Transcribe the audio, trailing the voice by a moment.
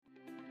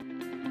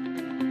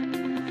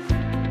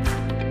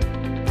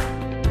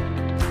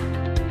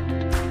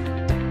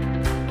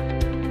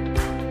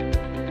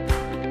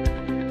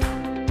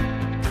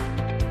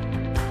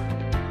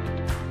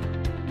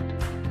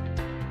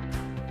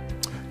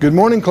Good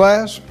morning,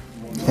 class.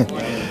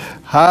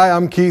 Hi,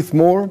 I'm Keith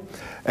Moore,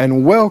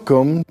 and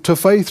welcome to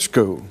Faith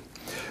School.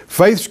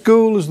 Faith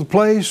School is the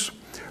place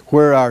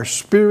where our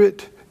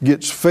spirit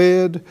gets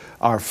fed,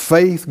 our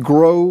faith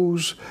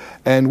grows,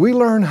 and we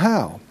learn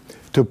how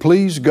to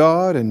please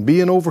God and be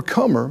an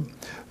overcomer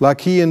like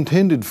He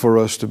intended for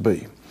us to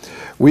be.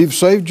 We've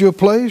saved you a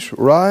place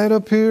right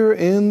up here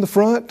in the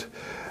front,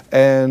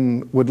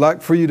 and would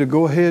like for you to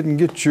go ahead and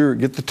get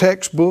the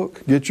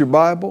textbook, get your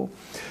Bible,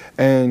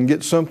 and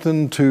get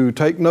something to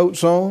take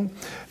notes on,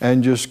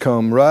 and just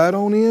come right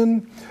on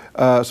in.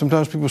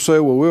 Sometimes people say,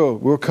 well,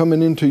 we're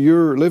coming into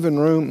your living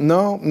room.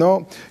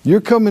 No,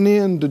 you're coming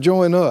in to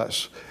join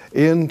us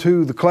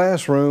into the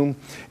classroom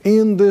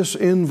in this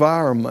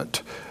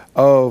environment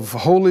of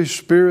Holy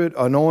Spirit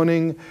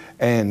anointing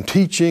and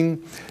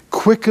teaching,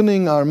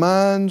 quickening our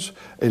minds,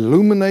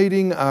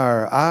 illuminating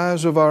our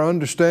eyes of our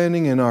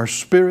understanding and our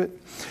spirit.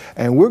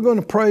 And we're going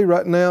to pray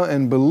right now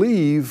and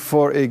believe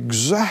for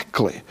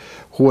exactly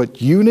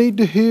what you need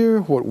to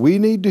hear, what we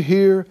need to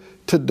hear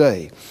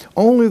today.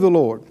 Only the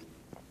Lord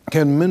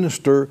can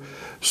minister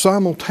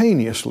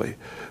simultaneously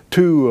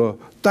to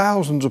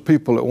thousands of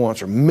people at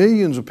once or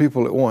millions of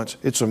people at once.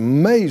 It's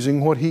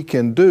amazing what He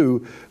can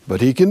do,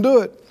 but He can do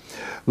it.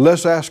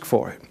 Let's ask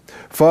for it.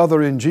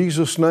 Father, in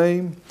Jesus'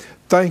 name,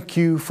 thank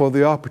you for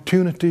the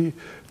opportunity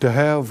to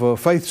have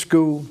Faith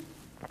School.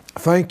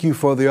 Thank you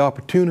for the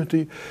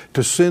opportunity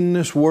to send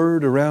this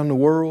word around the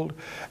world.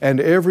 And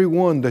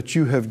everyone that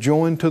you have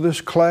joined to this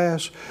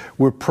class,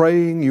 we're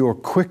praying your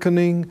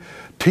quickening,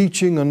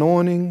 teaching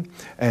anointing,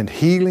 and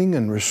healing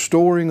and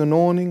restoring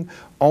anointing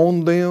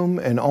on them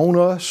and on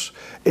us.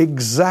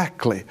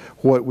 Exactly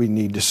what we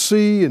need to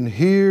see and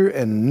hear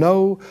and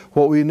know,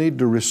 what we need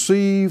to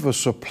receive, a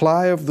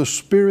supply of the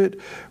Spirit.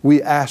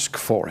 We ask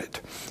for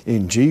it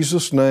in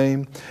Jesus'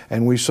 name.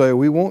 And we say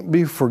we won't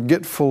be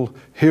forgetful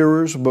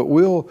hearers, but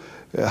we'll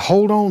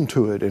hold on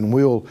to it and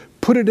we'll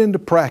put it into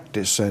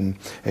practice. And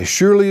as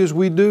surely as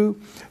we do,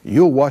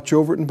 you'll watch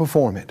over it and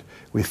perform it.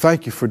 We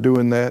thank you for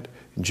doing that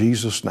in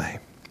Jesus' name.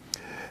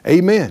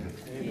 Amen.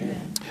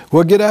 Amen.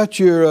 Well, get out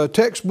your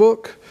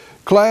textbook,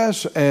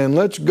 class, and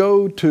let's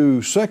go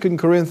to 2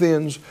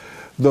 Corinthians,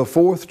 the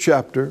 4th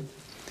chapter.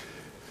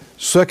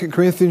 2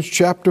 Corinthians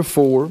chapter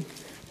 4.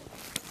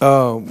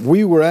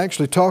 We were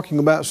actually talking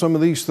about some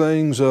of these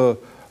things on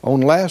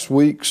last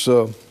week's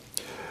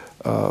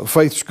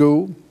Faith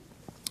School.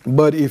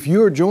 But if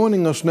you're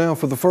joining us now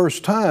for the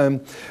first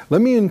time,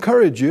 let me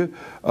encourage you,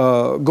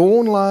 go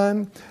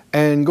online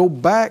and go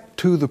back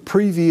to the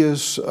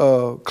previous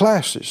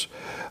classes.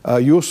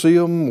 You'll see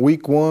them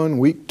week 1,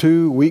 week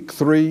 2, week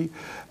 3.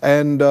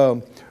 And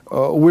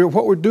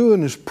what we're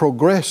doing is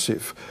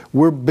progressive.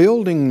 We're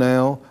building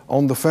now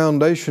on the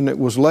foundation that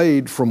was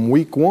laid from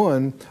week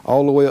 1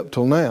 all the way up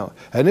till now.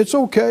 And it's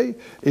okay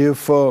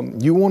if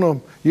you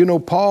want to,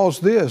 pause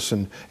this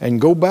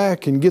and go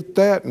back and get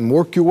that and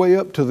work your way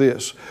up to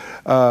this.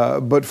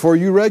 But for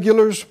you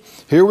regulars,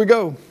 here we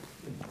go.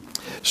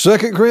 2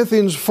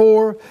 Corinthians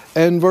 4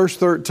 and verse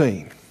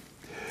 13.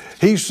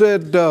 He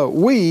said,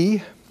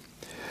 we,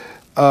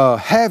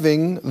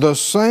 having the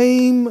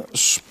same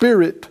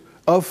spirit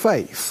of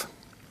faith,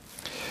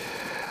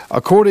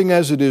 according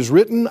as it is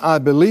written, I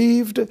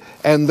believed,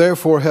 and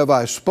therefore have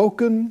I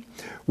spoken.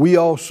 We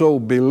also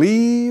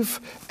believe,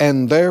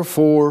 and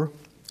therefore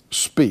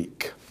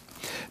speak.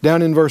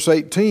 Down in verse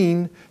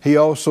 18, he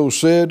also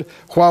said,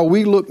 while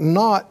we look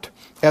not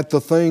at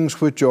the things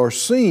which are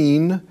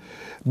seen,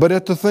 but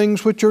at the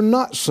things which are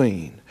not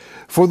seen.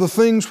 For the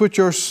things which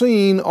are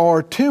seen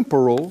are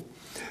temporal,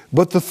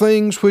 but the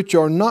things which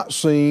are not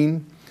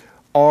seen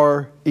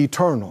are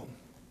eternal.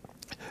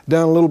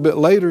 Down a little bit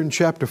later in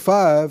chapter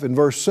 5, in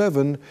verse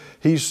 7,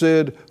 he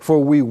said,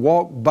 for we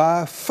walk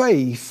by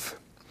faith,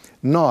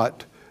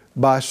 not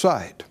by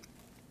sight.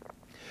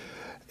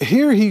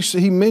 Here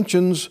he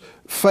mentions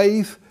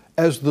faith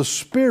as the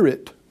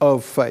spirit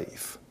of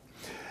faith.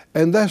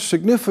 And that's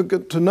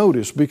significant to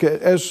notice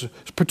because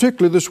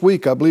particularly this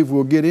week, I believe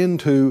we'll get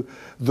into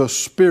the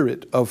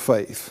spirit of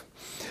faith.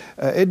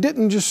 It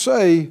didn't just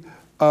say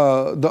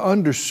the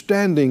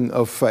understanding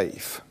of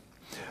faith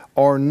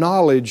or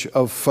knowledge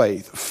of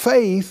faith.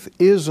 Faith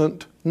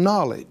isn't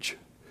knowledge.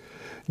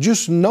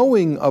 Just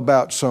knowing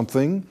about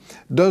something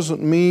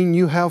doesn't mean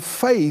you have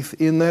faith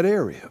in that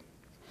area.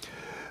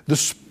 The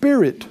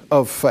spirit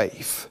of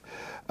faith.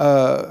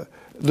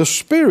 The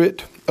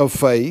spirit of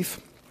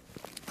faith,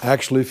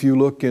 actually, if you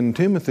look in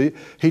Timothy,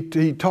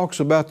 he talks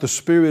about the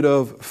spirit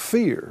of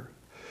fear.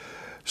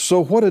 So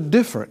what a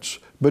difference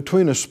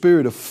between a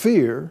spirit of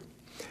fear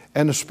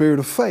and a spirit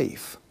of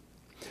faith.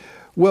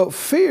 Well,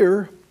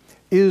 fear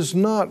is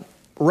not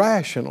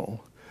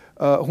rational.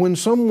 When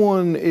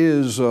someone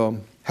is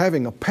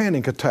having a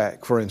panic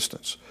attack, for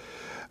instance,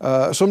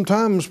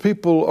 sometimes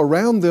people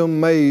around them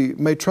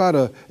may try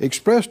to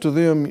express to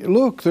them,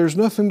 look, there's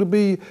nothing to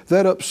be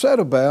that upset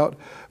about,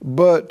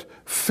 but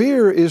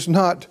fear is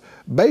not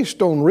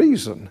based on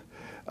reason.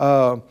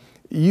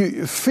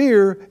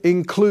 Fear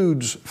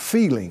includes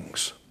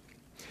feelings.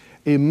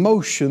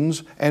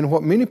 emotions, and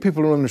what many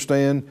people don't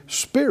understand,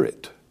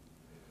 spirit.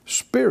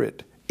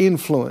 Spirit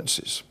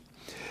influences.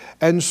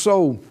 And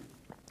so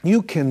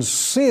you can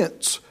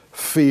sense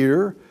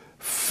fear,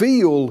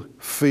 feel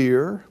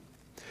fear,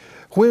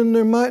 when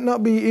there might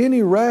not be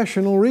any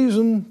rational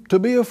reason to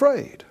be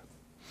afraid.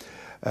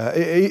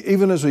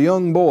 Even as a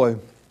young boy,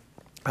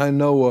 I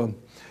know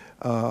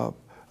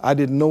I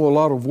didn't know a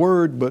lot of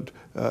word, but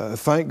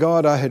thank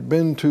God I had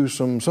been to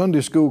some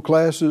Sunday school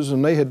classes,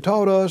 and they had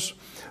taught us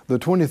the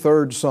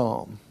 23rd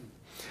Psalm.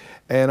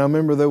 And I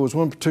remember there was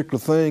one particular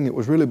thing that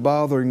was really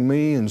bothering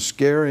me and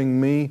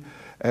scaring me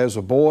as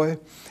a boy.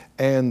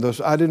 And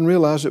I didn't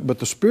realize it, but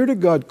the Spirit of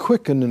God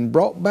quickened and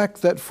brought back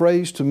that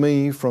phrase to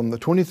me from the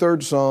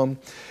 23rd Psalm.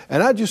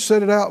 And I just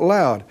said it out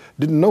loud.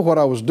 Didn't know what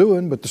I was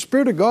doing, but the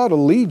Spirit of God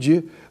will lead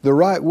you the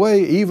right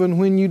way even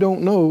when you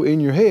don't know in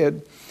your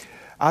head.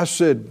 I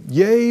said,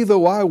 "Yea,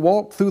 though I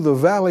walk through the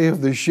valley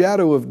of the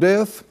shadow of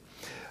death,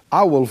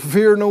 I will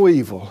fear no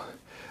evil.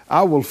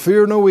 I will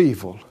fear no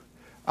evil.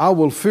 I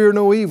will fear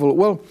no evil."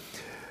 Well,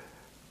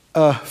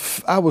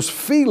 I was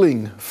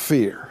feeling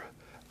fear.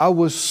 I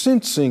was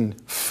sensing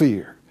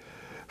fear.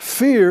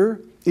 Fear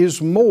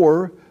is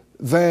more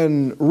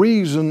than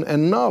reason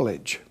and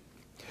knowledge.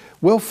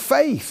 Well,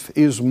 faith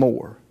is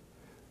more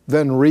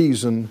than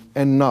reason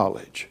and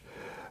knowledge.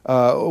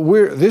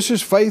 This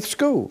is Faith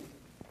School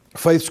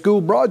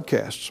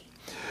broadcasts.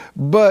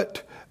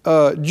 But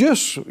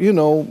just,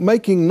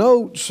 making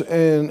notes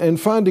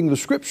and finding the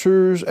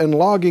scriptures and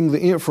logging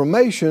the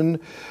information,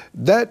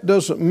 that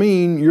doesn't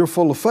mean you're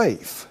full of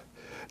faith.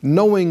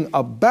 Knowing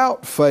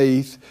about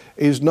faith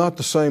is not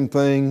the same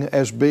thing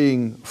as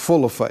being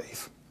full of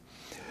faith.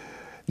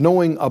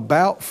 Knowing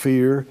about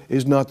fear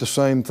is not the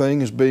same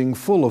thing as being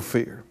full of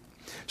fear.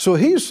 So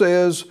he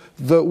says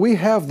that we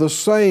have the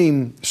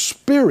same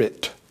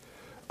spirit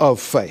of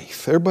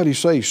faith. Everybody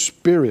say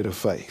spirit of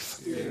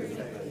faith. Spirit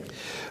of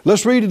faith.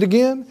 Let's read it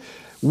again.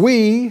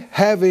 We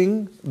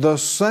having the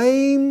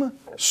same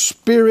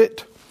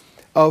spirit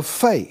of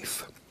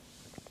faith.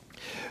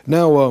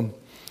 Now,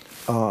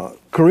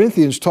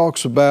 Corinthians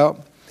talks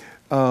about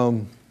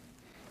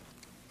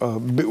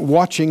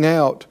watching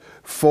out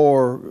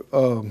for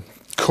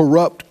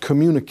corrupt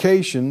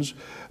communications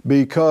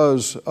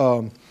because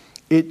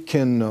it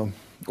can,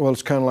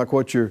 it's kind of like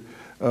what your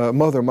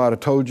mother might have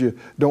told you,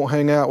 don't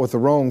hang out with the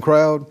wrong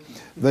crowd.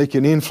 They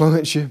can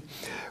influence you.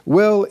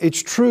 Well,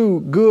 it's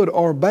true, good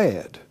or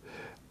bad.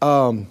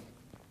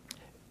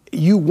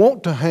 You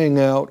want to hang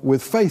out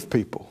with faith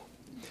people,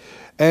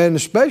 and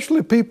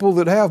especially people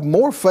that have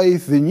more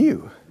faith than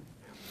you.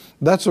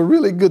 That's a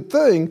really good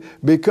thing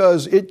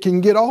because it can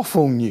get off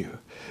on you.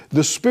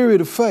 The spirit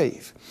of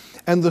faith.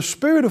 And the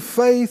spirit of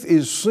faith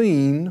is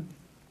seen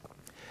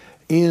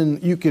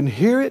you can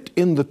hear it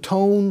in the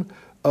tone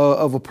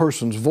of a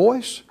person's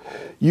voice.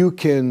 You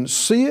can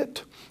see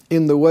it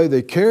in the way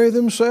they carry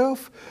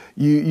themselves.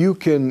 You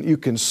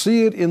can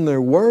see it in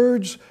their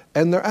words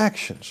and their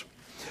actions.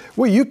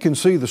 Well, you can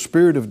see the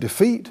spirit of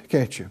defeat,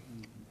 can't you?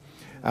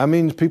 I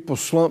mean, people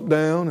slump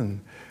down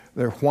and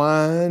they're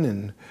whining,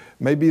 and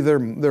maybe they're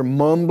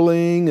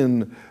mumbling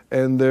and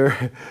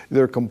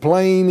they're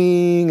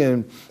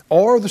complaining,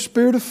 or the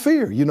spirit of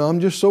fear. I'm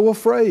just so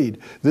afraid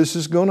this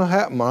is going to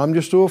happen. I'm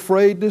just so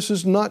afraid this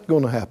is not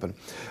going to happen.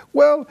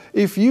 Well,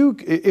 if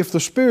the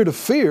spirit of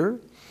fear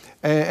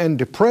and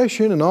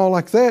depression and all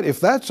like that, if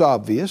that's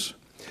obvious,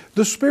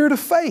 the spirit of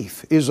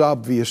faith is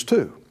obvious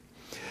too.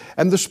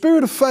 And the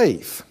spirit of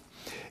faith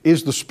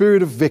is the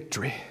spirit of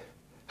victory.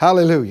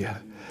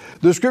 Hallelujah.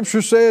 The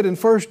scripture said in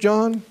 1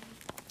 John,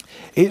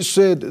 it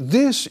said,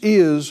 "This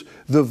is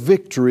the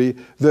victory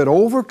that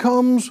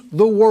overcomes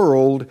the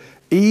world,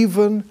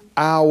 even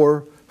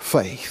our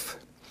faith."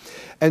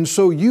 And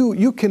so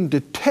you can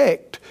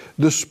detect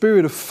the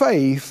spirit of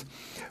faith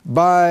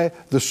by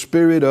the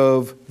spirit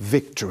of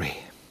victory.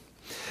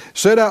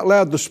 Say it out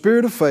loud, the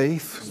spirit of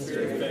faith,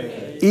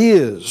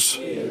 is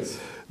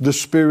the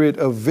spirit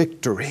of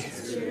victory.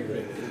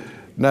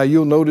 Now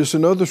you'll notice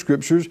in other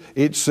scriptures,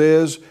 it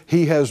says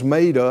He has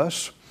made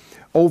us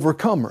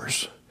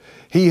overcomers.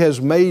 He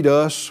has made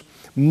us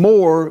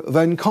more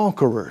than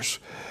conquerors.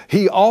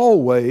 He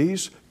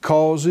always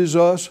causes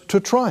us to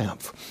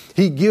triumph.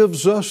 He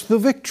gives us the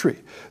victory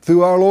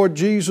through our Lord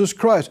Jesus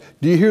Christ.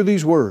 Do you hear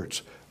these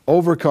words?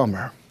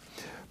 Overcomer,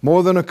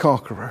 more than a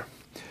conqueror,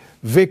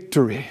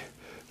 victory,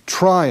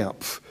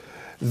 triumph.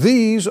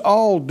 These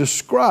all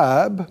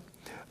describe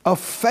a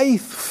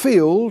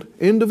faith-filled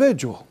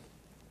individual.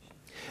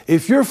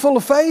 If you're full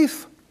of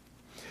faith,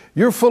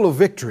 you're full of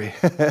victory.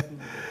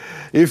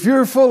 If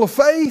you're full of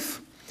faith,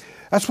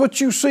 that's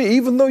what you see.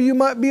 Even though you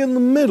might be in the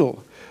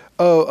middle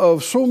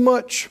of so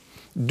much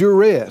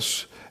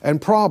duress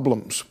and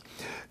problems,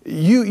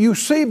 you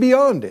see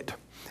beyond it.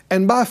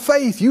 And by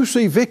faith, you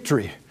see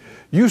victory.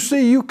 You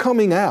see you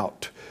coming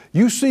out.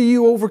 You see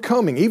you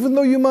overcoming. Even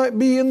though you might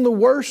be in the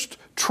worst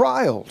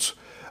trials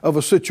of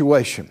a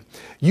situation,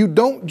 you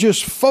don't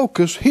just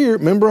focus here.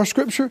 Remember our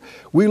scripture?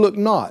 We look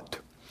not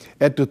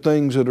at the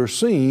things that are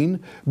seen,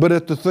 but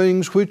at the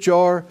things which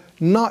are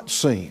not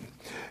seen.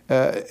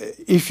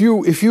 if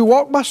you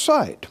walk by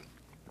sight,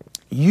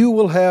 you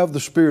will have the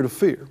spirit of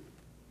fear.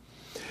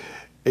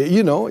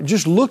 You know,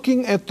 just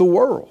looking at the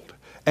world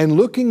and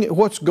looking at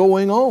what's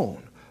going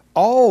on,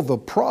 all the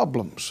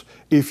problems,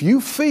 if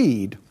you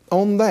feed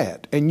on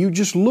that and you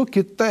just look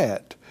at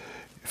that,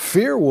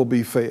 fear will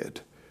be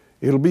fed.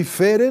 It'll be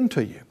fed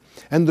into you.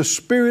 And the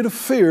spirit of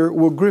fear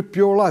will grip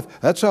your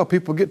life. That's how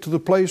people get to the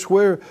place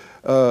where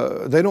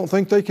they don't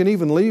think they can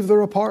even leave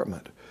their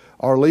apartment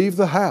or leave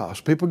the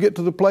house. People get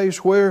to the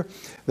place where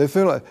they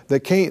feel like they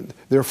can't,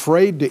 they're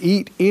afraid to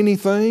eat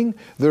anything.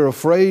 They're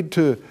afraid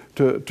to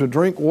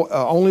drink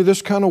only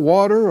this kind of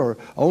water or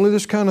only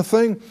this kind of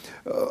thing.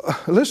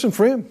 Listen,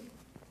 friend,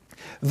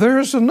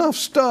 there's enough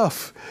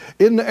stuff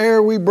in the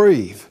air we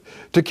breathe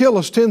to kill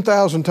us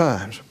 10,000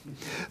 times.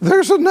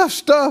 There's enough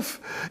stuff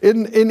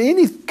in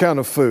any kind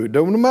of food,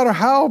 no matter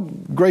how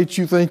great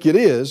you think it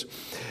is.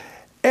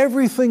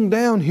 Everything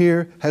down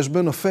here has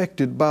been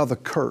affected by the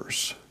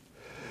curse.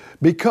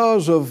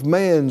 Because of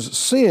man's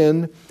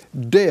sin,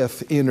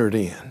 death entered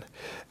in.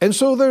 And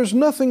so there's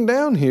nothing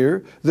down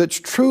here that's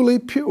truly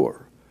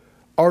pure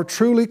or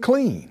truly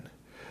clean.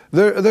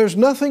 There's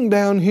nothing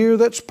down here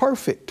that's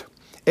perfect.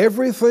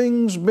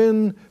 Everything's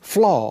been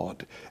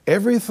flawed.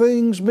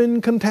 Everything's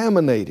been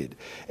contaminated.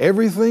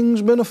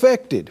 Everything's been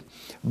affected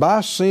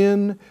by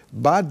sin,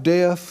 by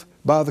death,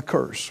 by the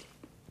curse.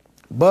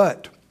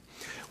 But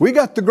we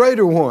got the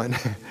greater one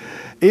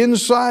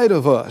inside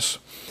of us.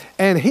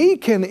 And He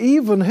can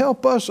even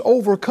help us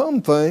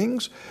overcome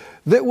things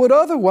that would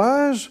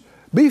otherwise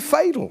be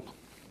fatal.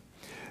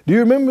 Do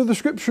you remember the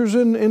scriptures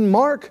in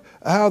Mark,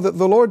 how that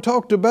the Lord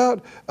talked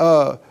about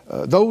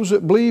those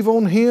that believe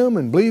on Him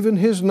and believe in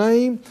His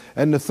name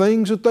and the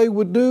things that they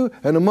would do?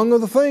 And among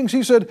other things,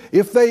 He said,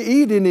 if they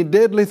eat any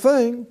deadly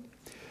thing,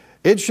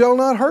 it shall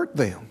not hurt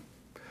them.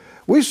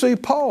 We see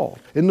Paul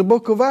in the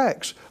book of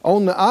Acts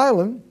on the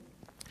island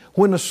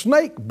when a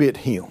snake bit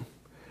him.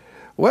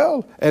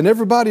 Well, and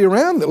everybody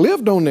around that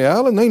lived on the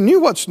island, they knew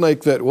what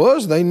snake that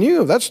was. They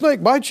knew if that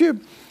snake bites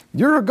you,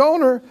 you're a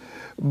goner.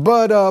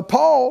 But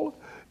Paul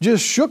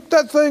just shook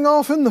that thing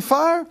off in the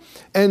fire,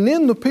 and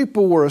then the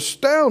people were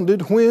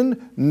astounded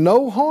when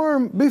no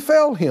harm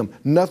befell him.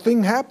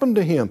 Nothing happened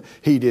to him.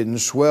 He didn't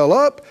swell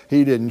up.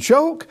 He didn't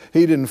choke.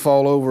 He didn't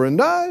fall over and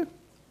die.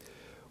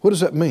 What does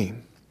that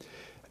mean?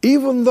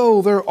 Even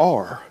though there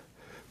are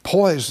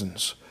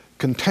poisons,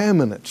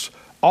 contaminants,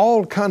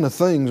 all kind of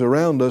things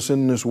around us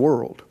in this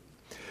world,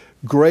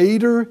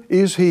 greater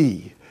is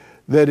He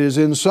that is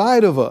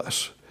inside of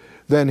us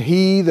than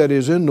he that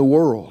is in the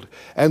world.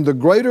 And the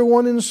greater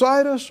one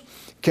inside us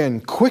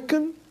can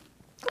quicken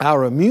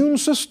our immune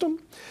system,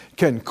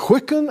 can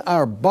quicken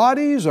our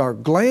bodies, our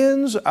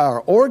glands,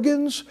 our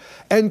organs,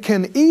 and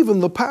can even,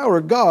 the power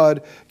of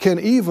God, can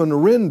even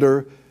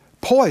render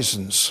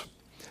poisons,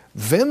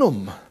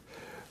 venom,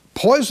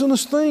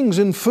 poisonous things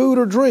in food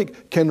or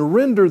drink, can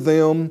render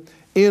them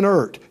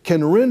inert,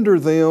 can render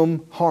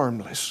them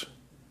harmless.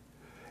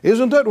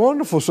 Isn't that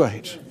wonderful,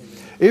 saints?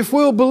 If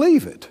we'll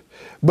believe it.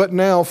 But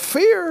now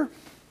fear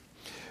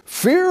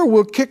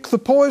will kick the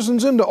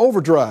poisons into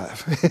overdrive.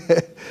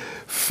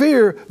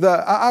 Fear,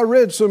 I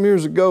read some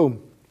years ago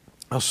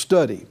a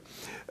study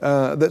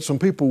that some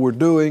people were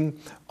doing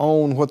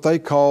on what they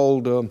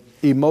called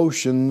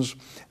emotions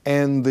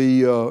and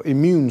the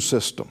immune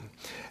system.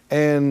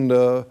 And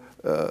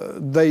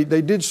they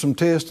did some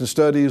tests and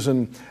studies,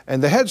 and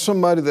they had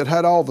somebody that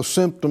had all the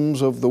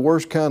symptoms of the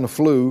worst kind of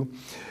flu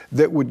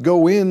that would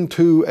go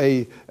into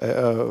a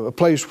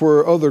place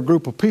where other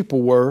group of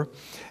people were,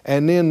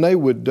 and then they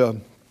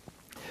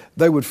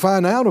would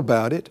find out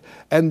about it,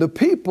 and the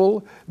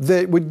people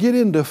that would get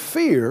into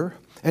fear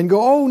and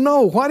go, oh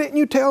no, why didn't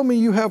you tell me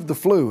you have the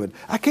flu? And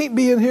I can't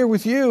be in here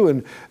with you.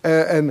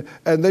 And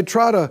they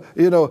try to,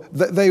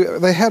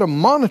 they had them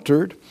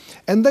monitored,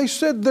 and they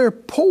said their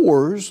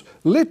pores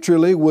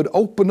literally would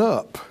open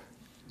up.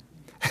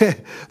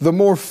 The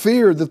more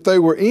fear that they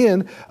were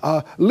in,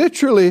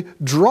 literally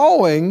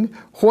drawing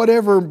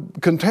whatever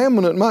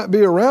contaminant might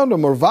be around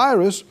them or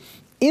virus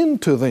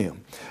into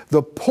them.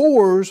 The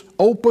pores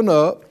open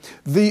up,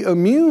 the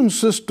immune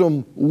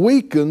system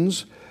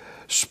weakens,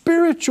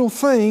 spiritual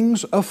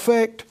things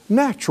affect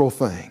natural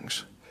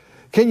things.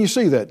 Can you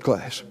see that,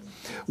 class?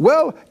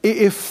 Well,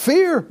 if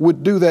fear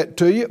would do that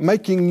to you,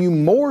 making you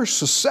more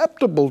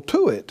susceptible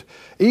to it,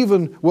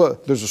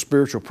 there's a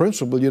spiritual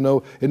principle,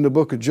 in the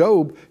book of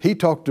Job, he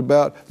talked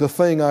about the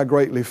thing I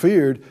greatly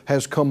feared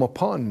has come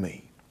upon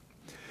me.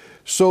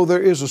 So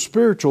there is a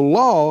spiritual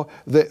law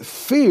that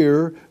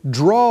fear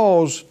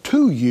draws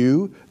to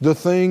you the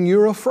thing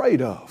you're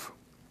afraid of.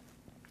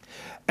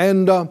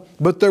 And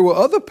but there were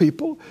other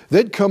people,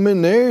 they'd come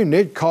in there and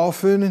they'd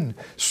coughing and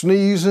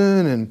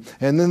sneezing, and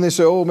then they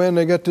say, oh man,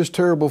 they got this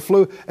terrible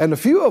flu. And a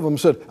few of them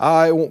said,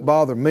 it won't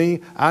bother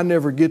me. I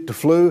never get the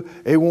flu.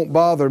 It won't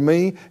bother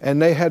me.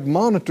 And they had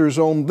monitors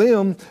on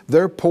them.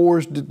 Their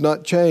pores did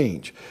not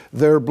change.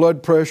 Their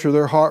blood pressure,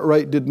 their heart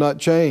rate did not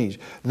change.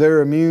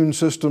 Their immune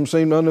system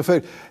seemed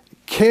unaffected.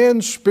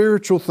 Can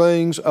spiritual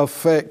things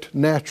affect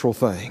natural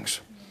things?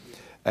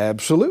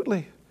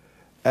 Absolutely.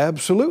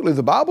 Absolutely.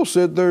 The Bible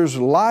said there's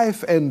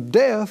life and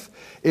death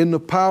in the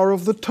power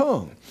of the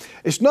tongue.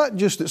 It's not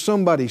just that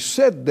somebody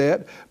said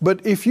that,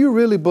 but if you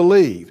really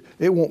believe,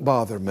 it won't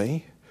bother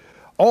me.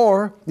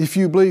 Or if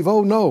you believe,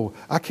 oh no,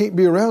 I can't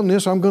be around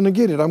this, I'm going to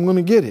get it, I'm going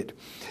to get it.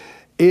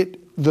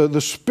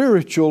 The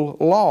spiritual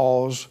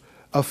laws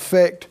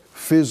affect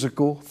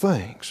physical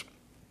things.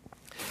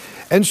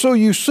 And so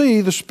you see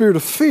the spirit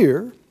of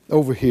fear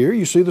over here,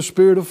 you see the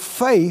spirit of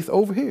faith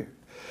over here.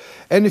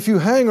 And if you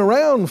hang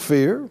around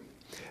fear,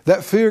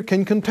 that fear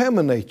can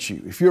contaminate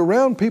you. If you're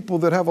around people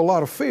that have a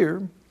lot of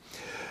fear,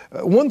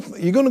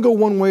 you're going to go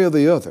one way or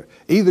the other.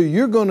 Either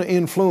you're going to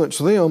influence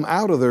them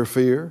out of their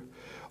fear,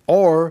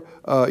 or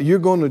you're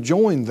going to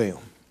join them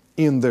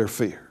in their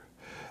fear.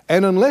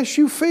 And unless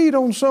you feed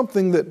on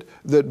something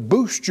that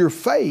boosts your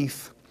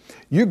faith,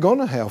 you're going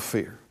to have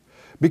fear.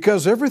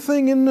 Because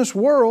everything in this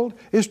world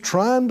is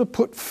trying to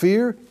put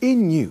fear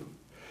in you.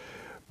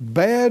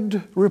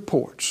 Bad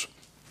reports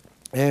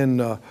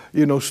and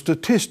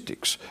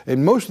statistics,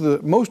 and most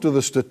of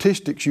the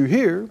statistics you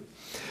hear,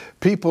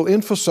 people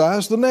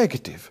emphasize the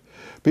negative.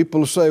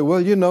 People say,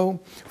 well,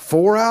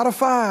 4 out of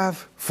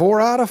 5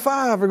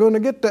 are going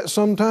to get that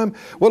sometime.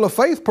 Well, a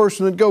faith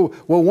person would go,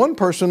 well, one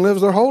person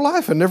lives their whole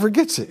life and never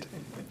gets it.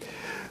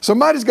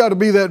 Somebody's got to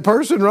be that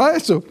person, right?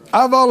 So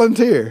I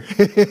volunteer.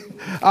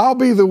 I'll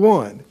be the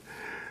one.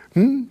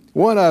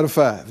 1 out of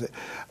 5.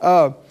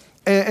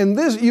 And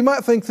this, you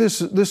might think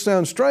this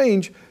sounds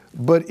strange,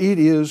 but it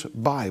is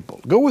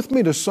Bible. Go with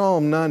me to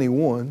Psalm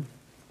 91,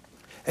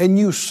 and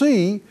you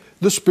see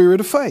the spirit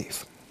of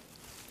faith.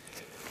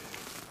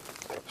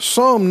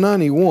 Psalm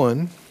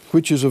 91,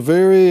 which is a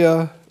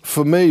very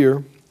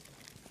familiar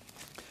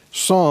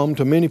psalm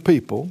to many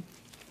people.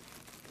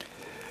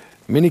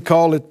 Many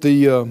call it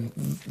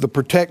the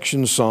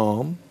protection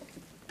psalm.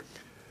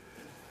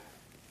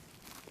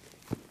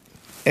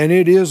 And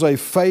it is a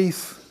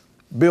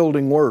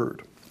faith-building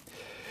word.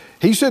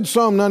 He said,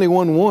 Psalm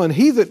 91:1,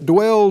 he that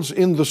dwells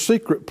in the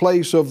secret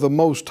place of the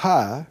Most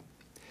High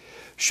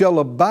shall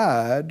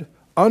abide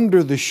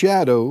under the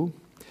shadow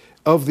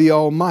of the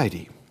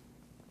Almighty.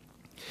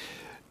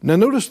 Now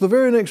notice the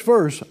very next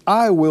verse,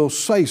 I will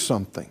say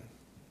something.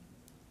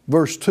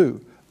 Verse 2,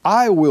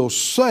 I will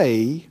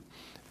say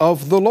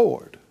of the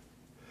Lord,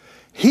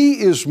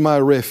 He is my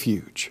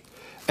refuge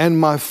and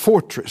my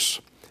fortress,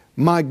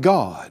 my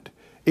God,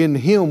 in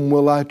Him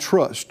will I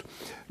trust.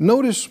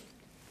 Notice,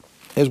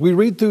 as we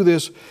read through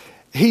this,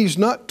 he's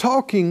not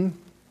talking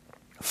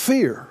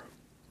fear.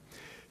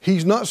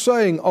 He's not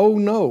saying, oh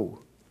no,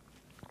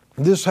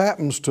 this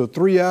happens to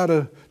 3 out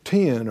of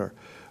 10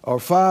 or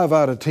 5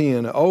 out of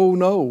 10. Oh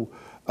no,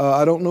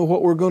 I don't know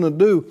what we're going to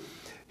do.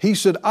 He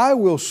said, I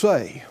will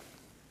say,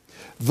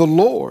 the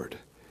Lord,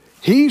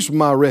 He's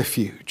my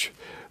refuge.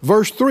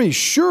 Verse 3,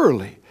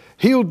 surely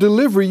He'll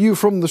deliver you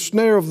from the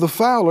snare of the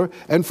fowler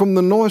and from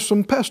the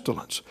noisome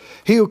pestilence.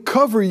 He'll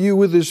cover you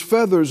with His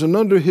feathers, and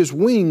under His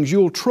wings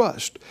you'll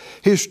trust.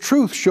 His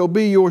truth shall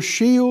be your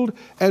shield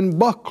and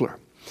buckler.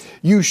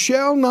 You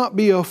shall not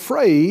be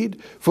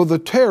afraid for the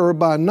terror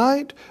by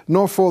night,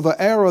 nor for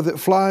the arrow that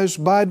flies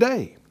by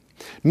day,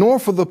 nor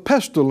for the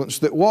pestilence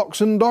that walks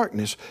in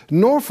darkness,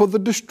 nor for the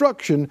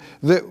destruction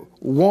that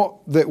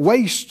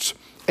wastes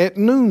at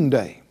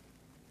noonday.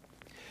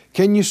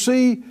 Can you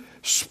see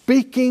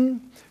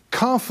speaking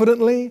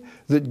confidently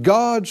that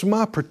God's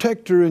my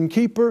protector and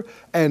keeper,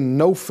 and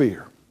no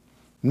fear?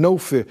 No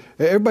fear.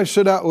 Everybody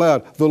said out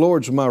loud, the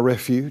Lord's my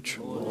refuge.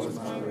 Lord's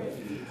my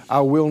refuge. I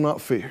will not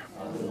fear.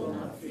 I will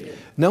not fear.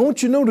 Now I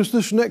want you to notice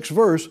this next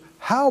verse,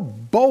 how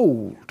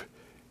bold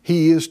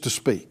He is to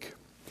speak.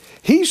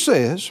 He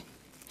says,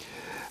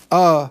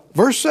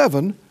 verse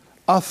 7,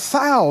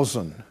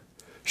 1,000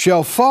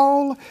 shall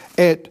fall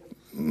at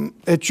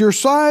your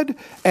side,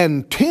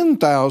 and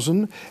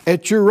 10,000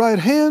 at your right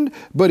hand,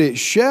 but it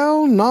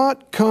shall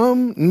not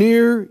come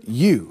near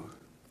you.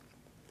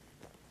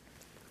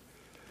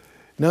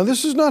 Now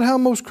this is not how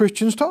most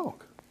Christians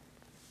talk.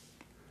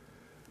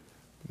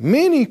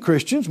 Many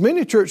Christians,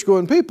 many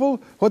church-going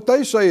people, what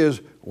they say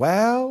is,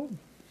 well,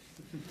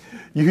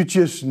 you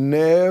just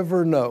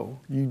never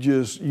know. You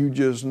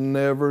just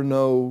never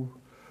know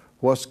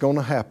what's going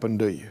to happen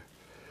to you.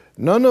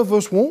 None of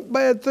us want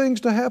bad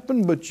things to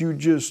happen, but you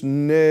just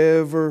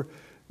never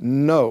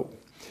know.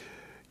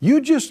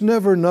 You just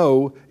never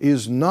know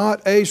is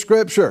not a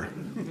scripture.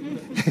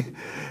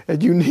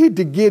 And you need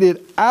to get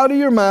it out of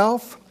your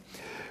mouth,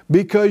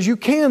 because you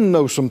can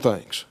know some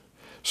things.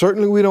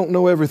 Certainly we don't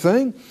know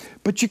everything,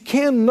 but you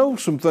can know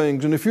some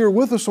things. And if you're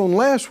with us on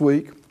last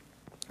week,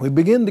 we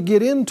begin to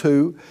get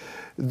into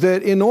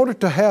that in order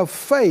to have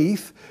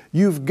faith,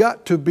 you've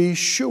got to be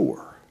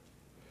sure.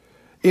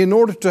 In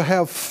order to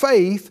have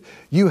faith,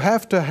 you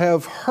have to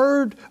have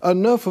heard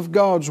enough of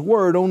God's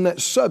Word on that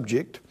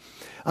subject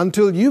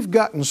until you've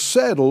gotten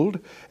settled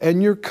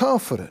and you're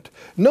confident.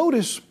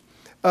 Notice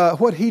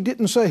what He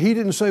didn't say. He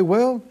didn't say,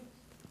 well,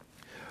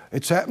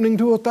 it's happening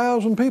to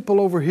 1,000 people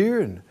over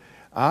here, and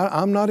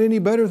I'm not any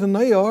better than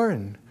they are,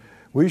 and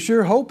we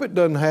sure hope it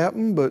doesn't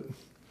happen, but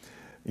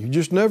You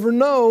just never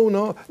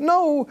know.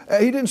 No,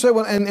 he didn't say,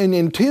 well, and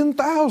in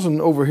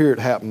 10,000 over here it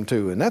happened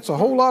to. And that's a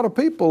whole lot of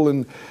people.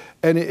 And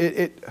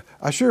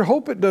I sure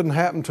hope it doesn't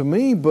happen to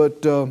me,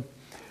 but you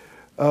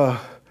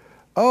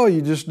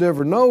just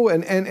never know.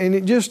 And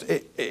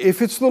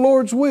if it's the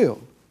Lord's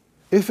will,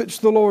 if it's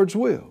the Lord's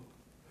will.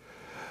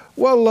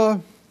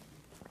 Well,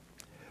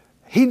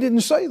 he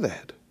didn't say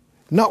that.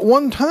 Not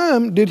one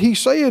time did he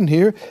say in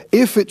here,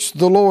 if it's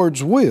the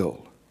Lord's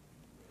will,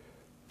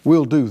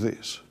 we'll do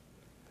this.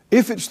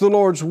 If it's the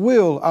Lord's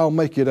will, I'll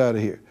make it out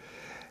of here.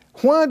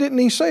 Why didn't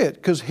he say it?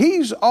 Because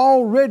he's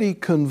already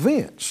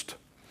convinced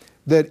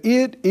that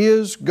it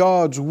is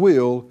God's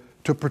will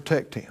to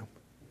protect him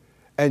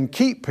and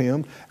keep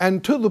him,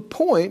 and to the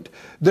point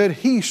that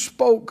he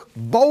spoke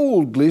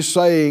boldly,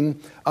 saying,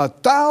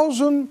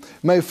 1,000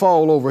 may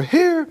fall over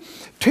here,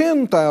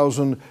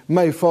 10,000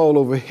 may fall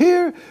over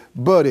here,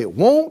 but it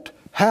won't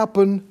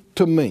happen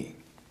to me.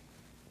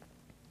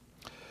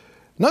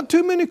 Not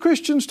too many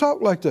Christians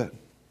talk like that,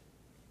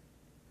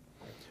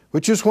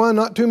 which is why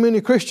not too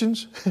many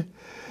Christians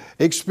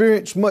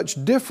experience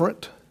much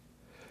different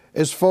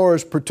as far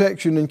as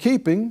protection and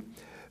keeping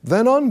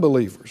than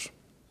unbelievers.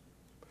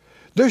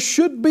 There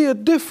should be a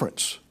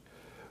difference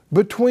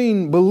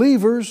between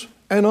believers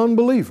and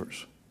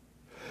unbelievers.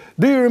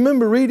 Do you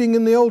remember reading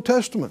in the Old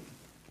Testament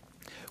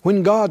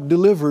when God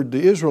delivered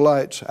the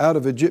Israelites out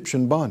of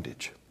Egyptian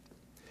bondage?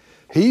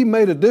 He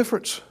made a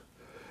difference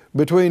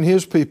between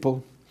His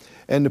people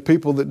and the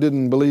people that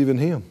didn't believe in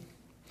Him.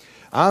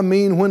 I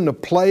mean, when the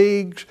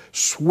plagues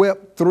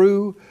swept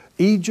through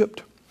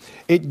Egypt,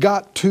 it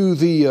got to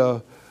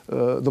the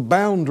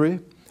boundary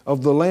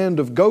of the land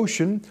of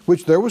Goshen,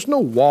 which there was no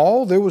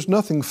wall, there was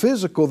nothing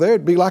physical there.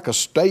 It'd be like a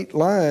state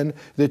line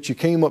that you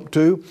came up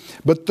to.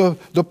 But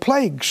the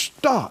plague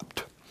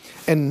stopped,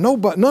 and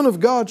none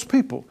of God's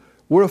people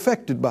were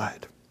affected by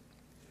it.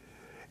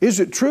 Is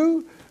it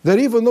true that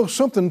even though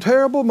something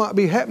terrible might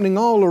be happening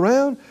all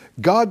around,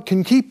 God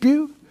can keep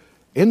you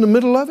in the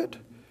middle of it?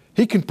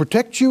 He can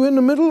protect you in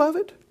the middle of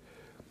it?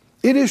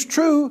 It is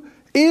true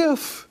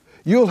if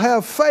you'll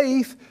have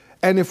faith.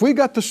 And if we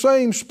got the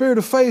same spirit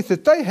of faith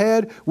that they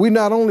had, we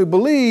not only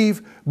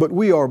believe, but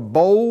we are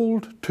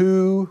bold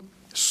to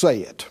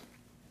say it.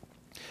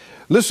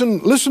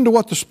 Listen to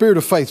what the spirit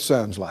of faith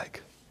sounds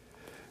like.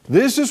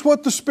 This is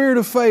what the spirit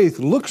of faith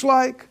looks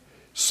like,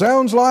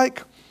 sounds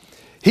like.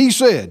 He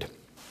said,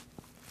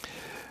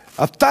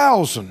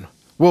 1,000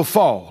 will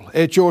fall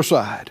at your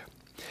side,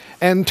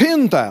 and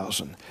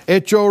 10,000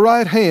 at your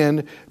right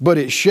hand, but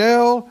it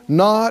shall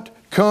not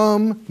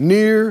come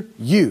near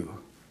you.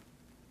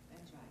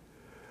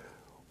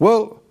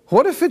 Well,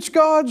 what if it's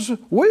God's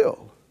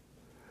will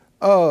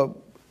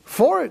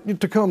for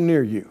it to come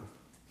near you?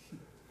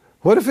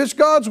 What if it's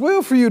God's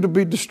will for you to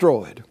be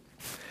destroyed?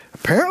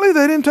 Apparently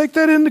they didn't take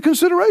that into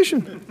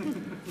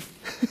consideration.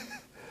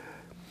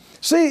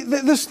 See,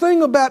 this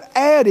thing about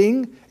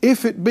adding,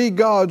 if it be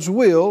God's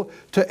will,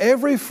 to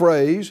every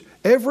phrase,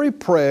 every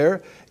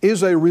prayer,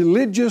 is a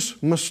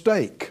religious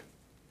mistake.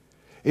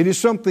 It is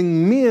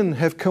something men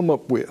have come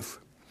up with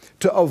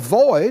to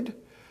avoid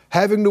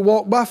having to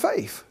walk by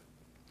faith.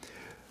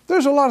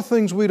 There's a lot of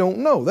things we don't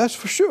know, that's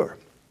for sure.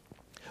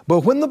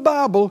 But when the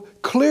Bible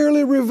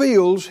clearly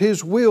reveals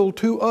His will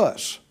to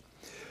us,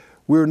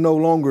 we're no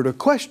longer to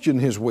question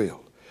His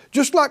will.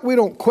 Just like we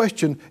don't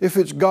question if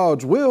it's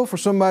God's will for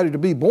somebody to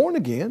be born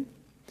again,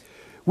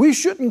 we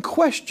shouldn't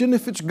question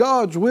if it's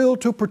God's will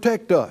to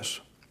protect us,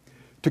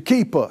 to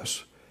keep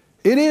us.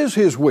 It is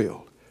His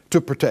will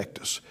to protect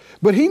us.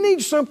 But He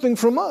needs something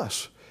from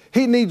us.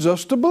 He needs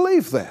us to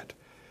believe that.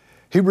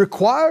 He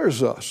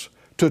requires us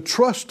to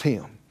trust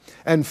Him.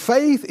 And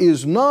faith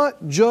is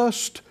not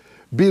just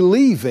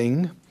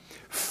believing.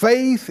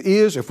 Faith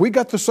is, if we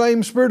got the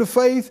same spirit of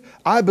faith,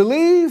 I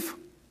believe,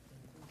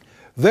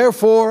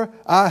 therefore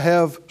I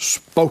have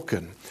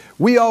spoken.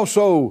 We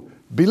also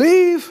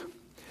believe,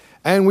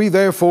 and we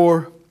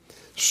therefore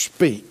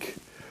speak.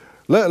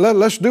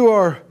 Let's do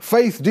our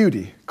faith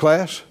duty,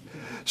 class.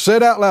 Say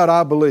it out loud,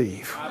 I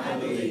believe. I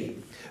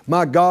believe.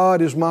 My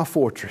God is my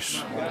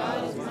fortress,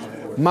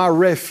 my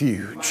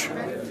refuge,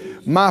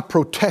 my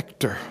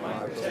protector.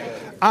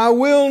 I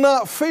will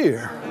not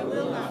fear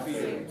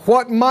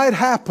what might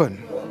happen,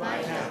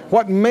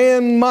 what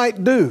man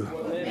might do.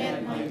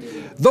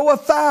 Though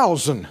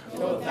 1,000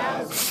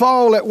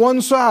 fall at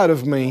one side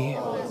of me,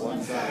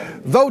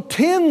 though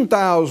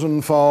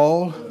 10,000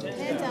 fall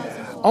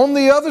on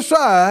the other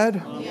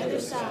side,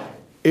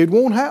 it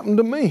won't happen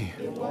to me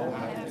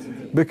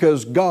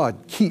because God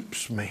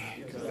keeps me.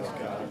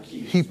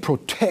 He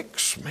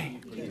protects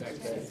me.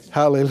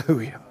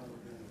 Hallelujah.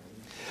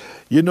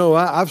 You know,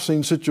 I've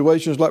seen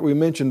situations like we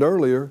mentioned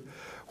earlier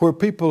where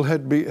people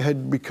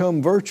had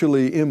become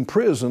virtually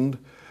imprisoned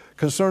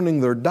concerning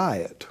their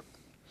diet.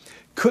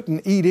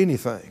 Couldn't eat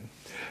anything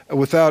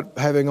without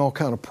having all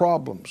kind of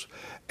problems.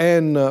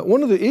 And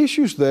one of the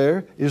issues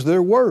there is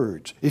their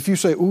words. If you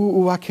say,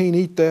 ooh, I can't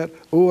eat that.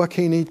 Oh, I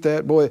can't eat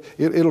that. Boy,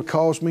 it'll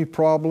cause me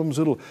problems.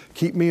 It'll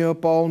keep me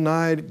up all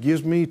night. It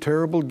gives me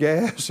terrible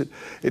gas.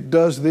 It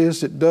does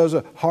this. It does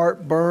a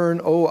heartburn.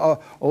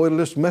 It'll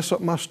just mess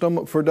up my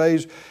stomach for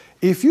days.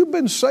 If you've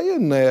been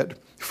saying that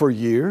for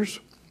years,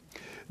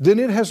 then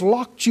it has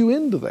locked you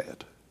into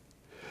that.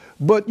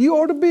 But you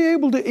ought to be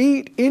able to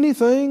eat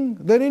anything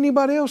that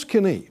anybody else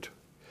can eat.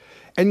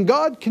 And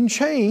God can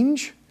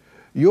change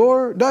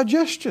your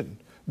digestive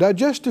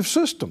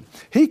system.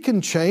 He can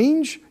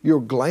change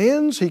your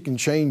glands. He can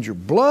change your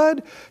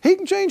blood. He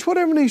can change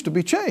whatever needs to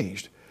be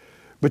changed.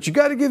 But you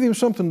got to give Him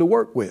something to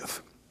work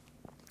with.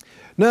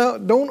 Now,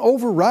 don't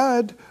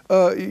override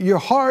your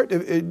heart.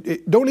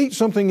 Don't eat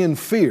something in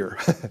fear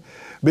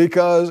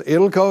because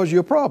it'll cause you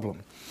a problem.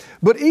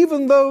 But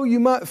even though you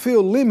might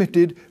feel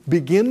limited,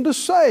 begin to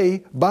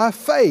say, by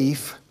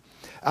faith,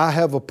 I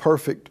have a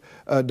perfect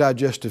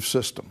digestive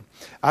system.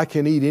 I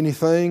can eat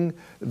anything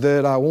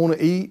that I want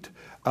to eat.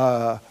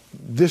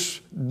 This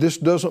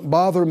doesn't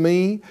bother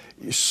me.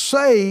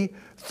 Say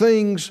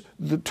things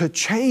to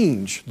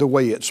change the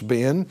way it's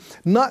been,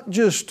 not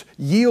just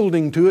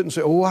yielding to it and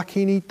say, oh, I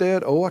can't eat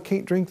that. Oh, I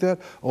can't drink that.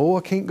 Oh,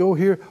 I can't go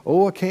here.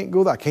 Oh, I can't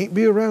go there. I can't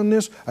be around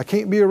this. I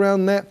can't be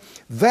around that.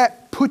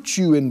 That puts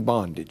you in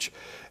bondage.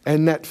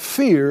 And that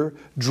fear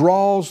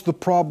draws the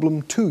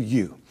problem to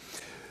you.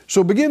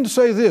 So begin to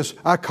say this,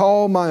 I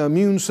call my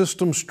immune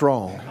system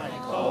strong. I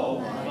call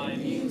my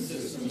immune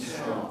system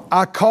strong.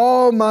 I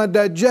call my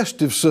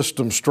digestive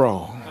system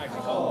strong. I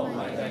call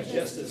my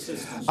digestive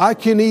system strong. I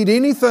can eat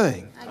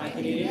anything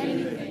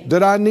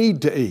that I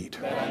need to eat.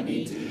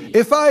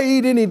 If I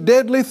eat any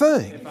deadly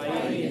thing,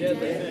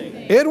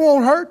 it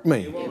won't hurt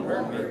me.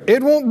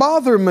 It won't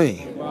bother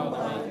me.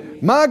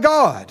 My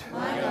God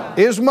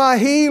is my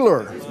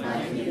healer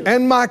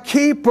and my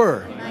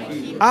keeper.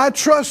 I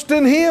trust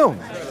in Him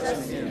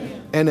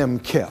and am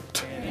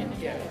kept.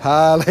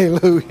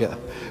 Hallelujah.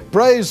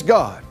 Praise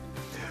God.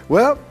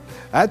 Well,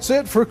 that's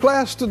it for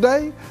class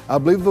today. I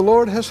believe the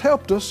Lord has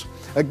helped us.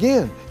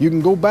 Again, you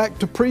can go back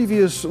to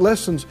previous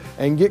lessons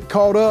and get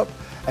caught up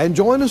and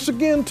join us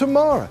again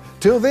tomorrow.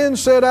 Till then,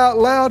 say it out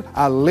loud,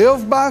 I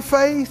live by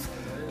faith,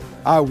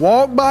 I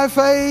walk by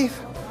faith,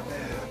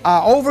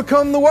 I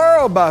overcome the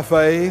world by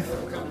faith,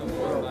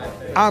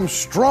 I'm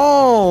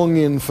strong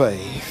in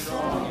faith,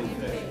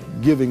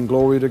 giving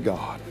glory to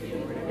God.